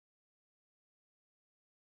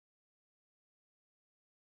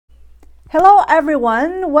Hello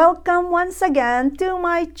everyone, welcome once again to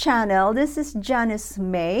my channel. This is Janice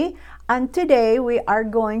Mae, and today we are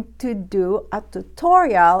going to do a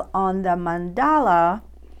tutorial on the mandala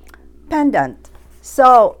pendant.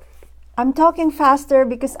 So I'm talking faster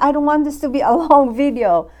because I don't want this to be a long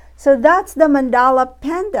video. So that's the mandala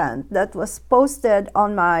pendant that was posted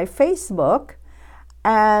on my Facebook,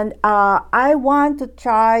 and I want to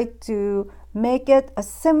try to make it as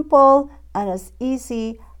simple and as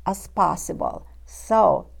easy as possible.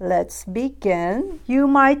 So let's begin. You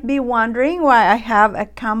might be wondering why I have a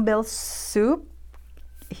Campbell soup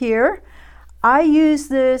here. I use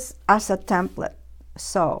this as a template.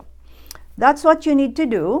 So that's what you need to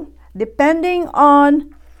do. Depending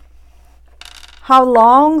on how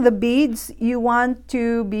long the beads you want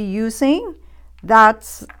to be using,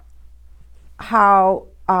 that's how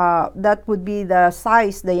that would be the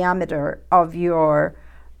size diameter of your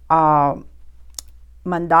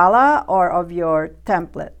mandala or of your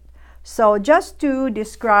template. So just to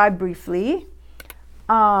describe briefly,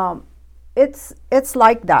 it's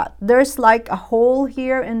like that. There's like a hole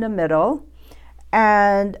here in the middle,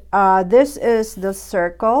 and this is the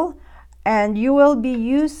circle, and you will be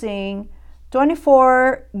using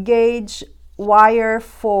 24 gauge wire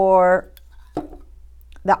for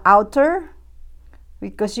the outer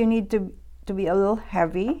because you need to be a little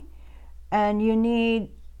heavy, and you need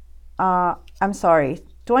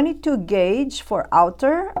 22 gauge for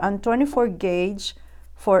outer and 24 gauge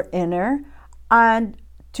for inner. And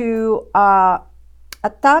to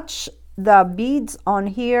attach the beads on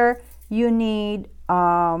here, you need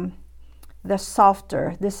the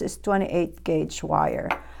softer. This is 28 gauge wire.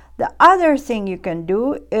 The other thing you can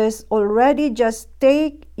do is already just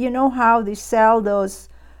take, you know how they sell those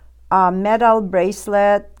metal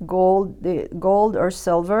bracelet, gold or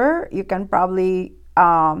silver. You can probably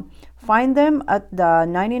find them at the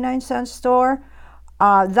 99-cent store.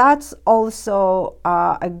 That's also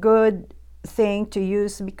a good thing to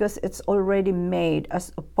use because it's already made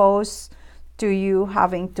as opposed to you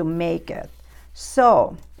having to make it.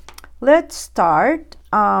 So let's start.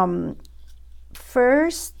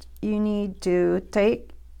 First, you need to take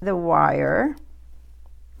the wire.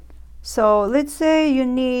 So let's say you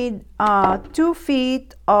need 2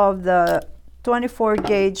 feet of the 24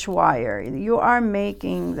 gauge wire. You are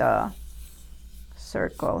making the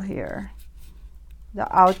circle here, the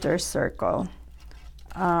outer circle.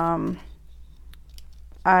 I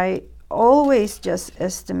always just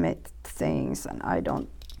estimate things and I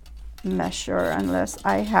don't measure unless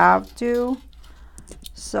I have to.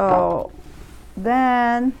 So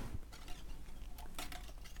then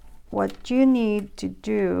what you need to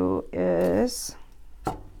do is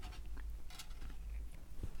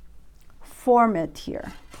form it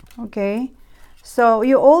here. Okay, so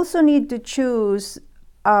you also need to choose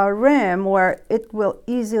a rim where it will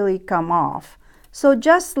easily come off. So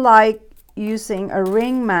just like using a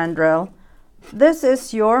ring mandrel, this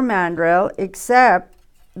is your mandrel, except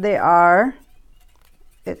they are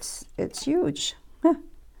it's huge.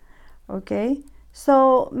 Okay,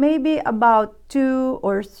 so maybe about 2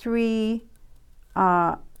 or 3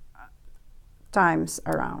 times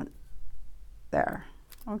around there.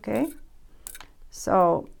 Okay,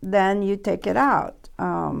 so then you take it out.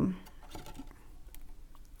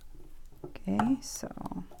 Okay, so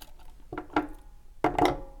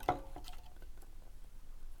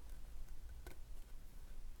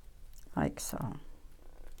like so.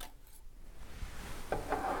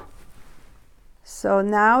 So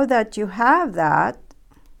now that you have that,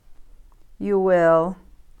 you will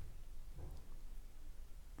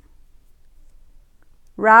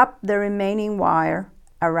wrap the remaining wire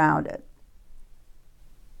around it.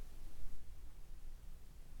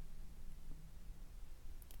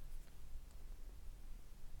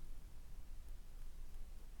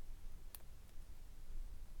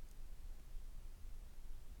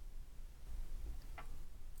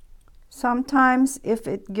 Sometimes if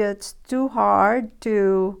it gets too hard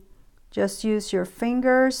to just use your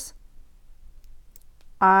fingers,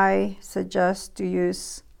 I suggest to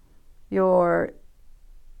use your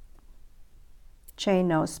chain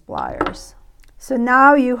nose pliers. So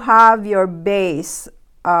now you have your base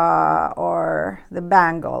or the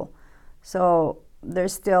bangle. So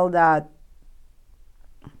there's still that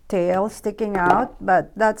tail sticking out,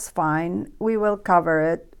 but that's fine. We will cover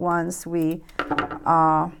it once we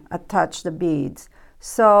attach the beads.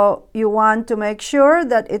 So you want to make sure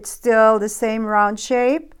that it's still the same round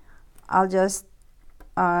shape. I'll just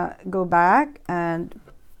go back and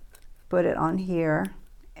put it on here,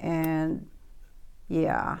 and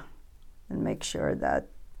yeah, and make sure that,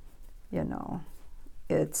 you know,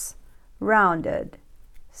 it's rounded.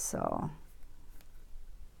 So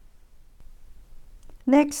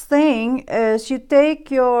Next thing is you take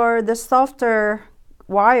the softer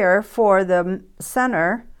wire for the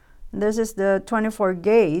center. This is the 24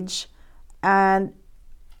 gauge, and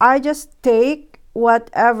I just take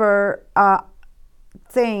whatever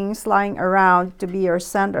things lying around to be your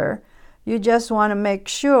center. You just want to make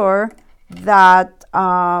sure that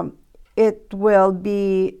it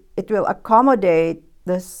will accommodate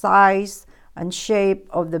the size and shape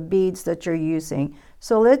of the beads that you're using.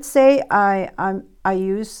 So let's say I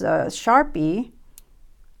use Sharpie.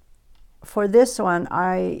 For this one,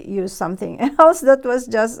 I use something else that was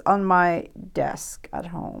just on my desk at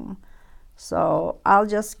home. So I'll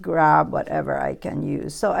just grab whatever I can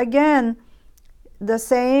use. So again, the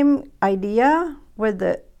same idea with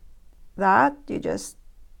that. You just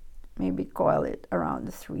maybe coil it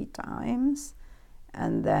around 3 times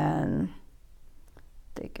and then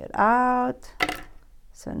take it out.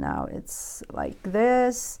 So now it's like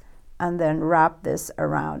this, and then wrap this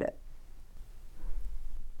around it.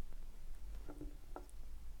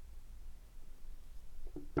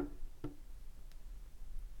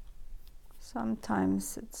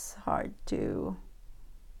 Sometimes it's hard to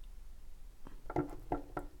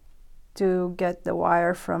get the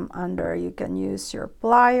wire from under. You can use your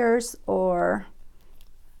pliers, or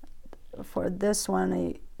for this one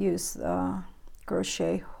I use a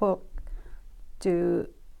crochet hook to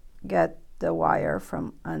get the wire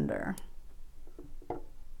from under.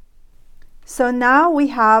 So now we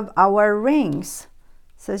have our rings.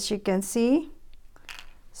 So as you can see,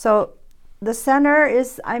 so the center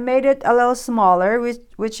is, I made it a little smaller,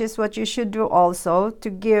 which is what you should do also, to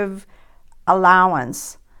give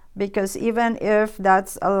allowance, because even if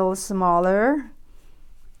that's a little smaller,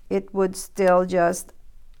 it would still just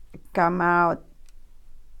come out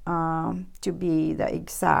to be the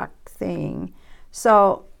exact thing.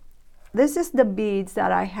 So this is the beads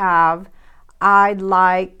that I have. I'd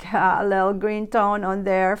like a little green tone on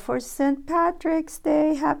there for St. Patrick's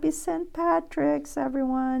Day. Happy St. Patrick's,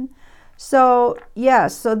 everyone. So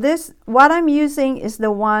yes, so this, what I'm using is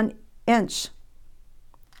the 1 inch,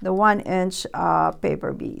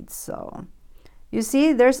 paper beads. So you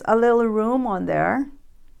see there's a little room on there,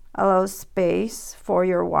 a little space for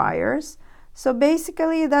your wires. So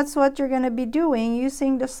basically that's what you're going to be doing,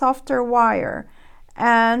 using the softer wire.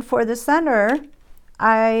 And for the center,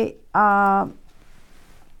 I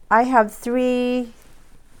have 3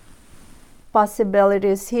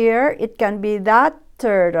 possibilities here. It can be that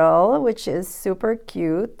turtle, which is super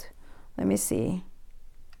cute. Let me see.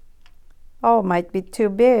 Oh, might be too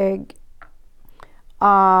big.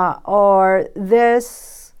 Or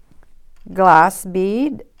this glass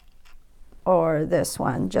bead, or this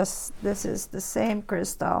one. Just, this is the same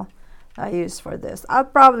crystal I use for this. I'll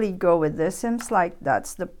probably go with this. Seems like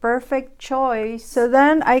that's the perfect choice. So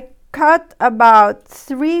then I cut about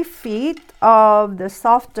 3 feet of the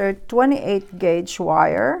softer 28 gauge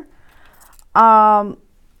wire.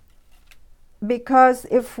 Because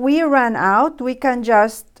if we run out, we can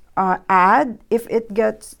just add. If it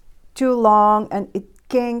gets too long and it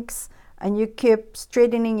kinks and you keep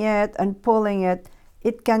straightening it and pulling it,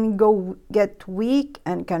 it can get weak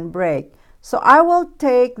and can break. So I will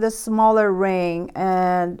take the smaller ring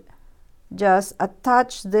and just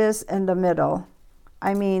attach this in the middle.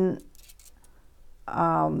 I mean,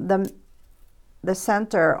 the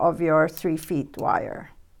center of your 3 feet wire.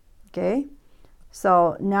 Okay,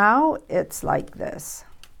 so now it's like this.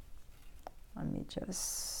 Let me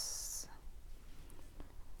just,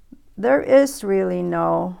 there is really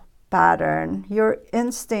no pattern. Your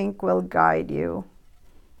instinct will guide you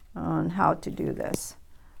on how to do this.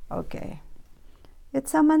 Okay,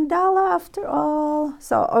 it's a mandala after all.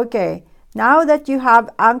 So okay, now that you have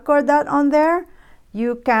anchored that on there,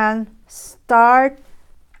 you can start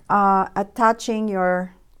attaching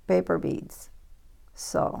your paper beads.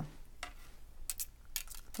 So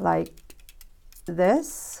like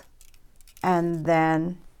this, and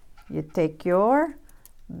then you take your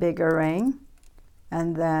bigger ring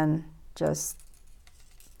and then just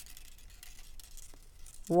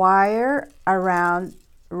wire around,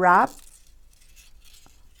 wrap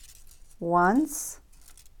once,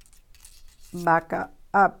 back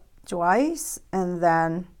up twice, and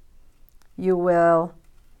then you will,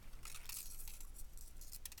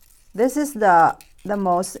 this is the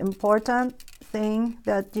most important thing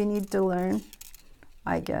that you need to learn,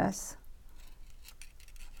 I guess.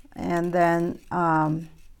 And then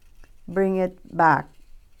bring it back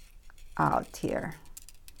out here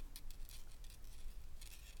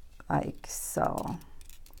like so.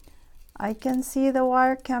 I can see the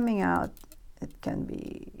wire coming out. It can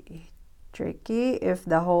be tricky if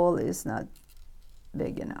the hole is not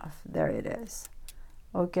big enough. There it is.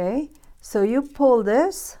 Okay, so you pull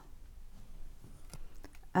this,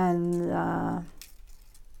 and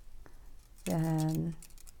then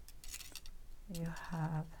you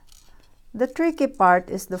have the tricky part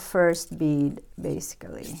is the first bead,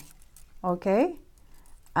 basically. Okay,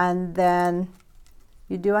 and then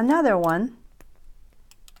you do another one,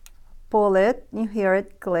 pull it, you hear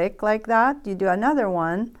it click like that, you do another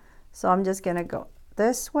one. So I'm just gonna go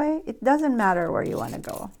this way. It doesn't matter where you want to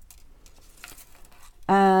go.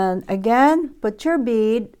 And again, put your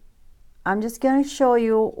bead. I'm just going to show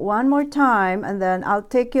you one more time, and then I'll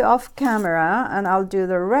take you off camera and I'll do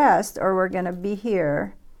the rest, or we're going to be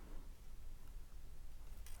here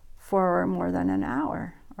for more than an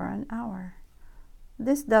hour or an hour.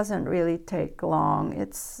 This doesn't really take long.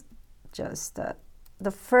 It's just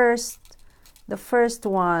the first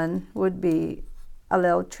one would be a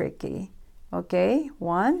little tricky. Okay,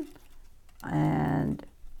 one, and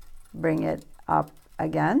bring it up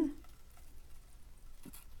again.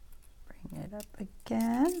 Bring it up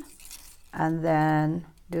again, and then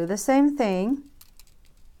do the same thing.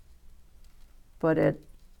 Put it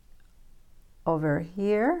over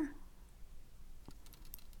here,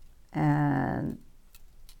 and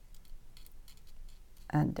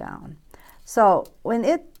down. So when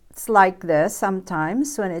it's like this,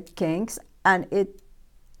 sometimes when it kinks, and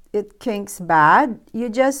it kinks bad, you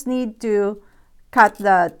just need to cut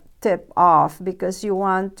the tip off, because you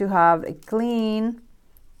want to have a clean.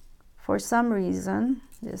 For some reason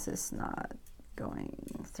this is not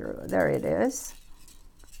going through. There it is.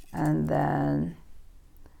 And then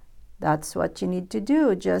that's what you need to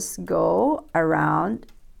do. Just go around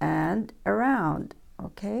and around.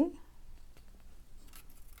 Okay,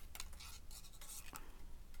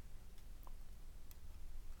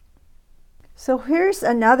 so here's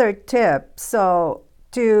another tip. So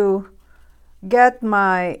to get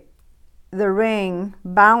the ring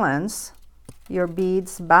balance, your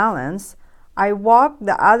beads balance, I walk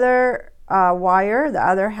the other wire, the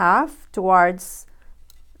other half, towards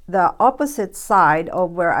the opposite side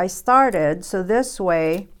of where I started. So this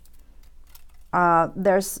way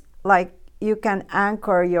there's like, you can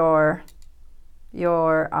anchor your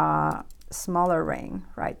smaller ring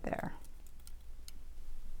right there.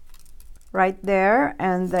 Right there,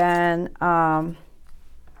 and then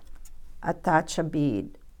attach a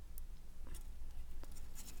bead.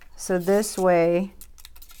 So this way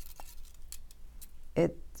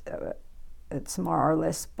it's more or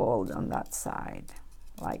less pulled on that side,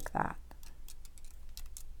 like that.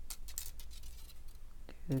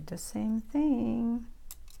 Do the same thing.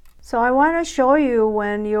 So I want to show you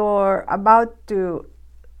when you're about to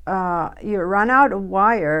you run out of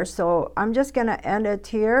wire. So I'm just gonna end it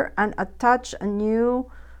here and attach a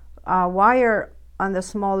new wire on the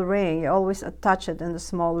small ring. You always attach it in the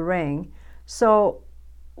small ring. So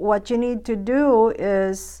what you need to do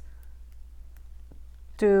is,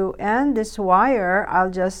 to end this wire, I'll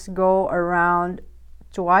just go around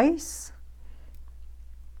twice,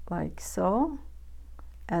 like so,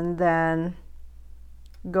 and then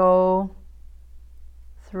go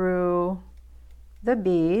through the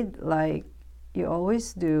bead like you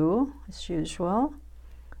always do, as usual.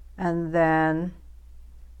 And then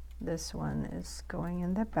this one is going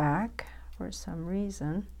in the back for some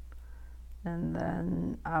reason, and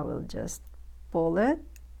then I will just pull it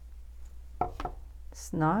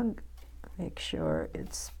snug, make sure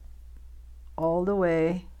it's all the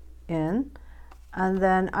way in, and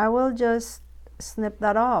then I will just snip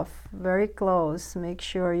that off very close. Make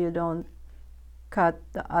sure you don't cut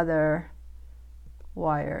the other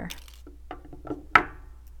wire.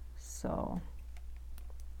 So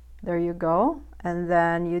there you go. And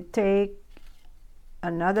then you take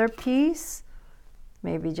another piece,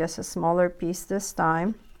 maybe just a smaller piece this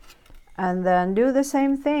time, and then do the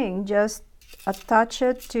same thing. Just attach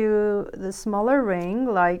it to the smaller ring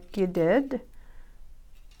like you did,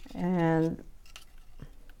 and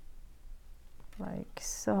like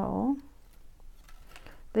so.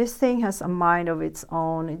 This thing has a mind of its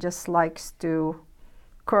own. It just likes to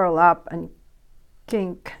curl up and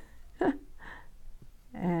kink.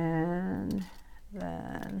 And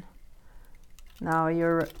then now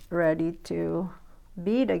you're ready to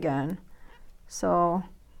bead again. So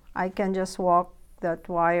I can just walk that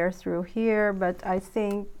wire through here, but I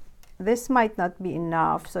think this might not be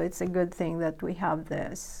enough, so it's a good thing that we have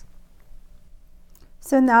this.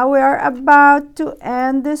 So now we are about to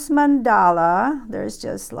end this mandala. There's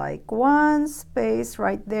just like one space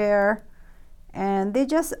right there, and they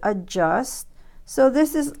just adjust. So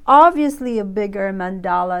this is obviously a bigger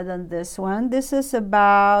mandala than this one. This is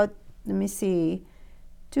about, let me see,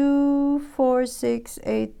 2, 4, 6,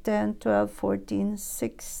 8, 10, 12, 14,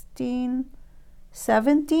 16,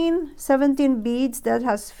 17 beads. That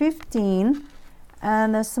has 15.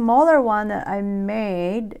 And the smaller one that I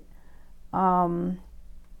made,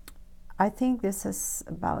 I think this is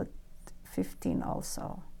about 15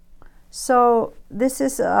 also. So this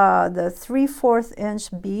is the 3/4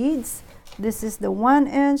 inch beads. This is the 1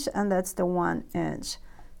 inch, and that's the 1 inch.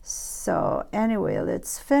 So anyway,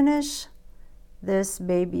 let's finish this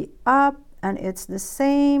baby up, and it's the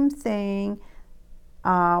same thing.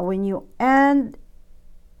 When you end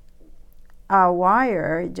a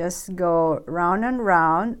wire, just go round and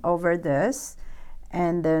round over this,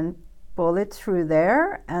 and then pull it through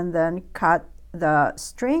there, and then cut the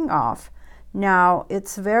string off. Now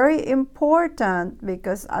it's very important,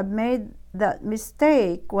 because I've made that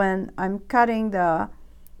mistake when I'm cutting the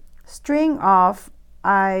string off.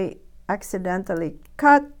 I accidentally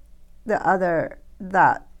cut the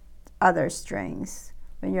other strings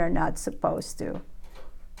when you're not supposed to.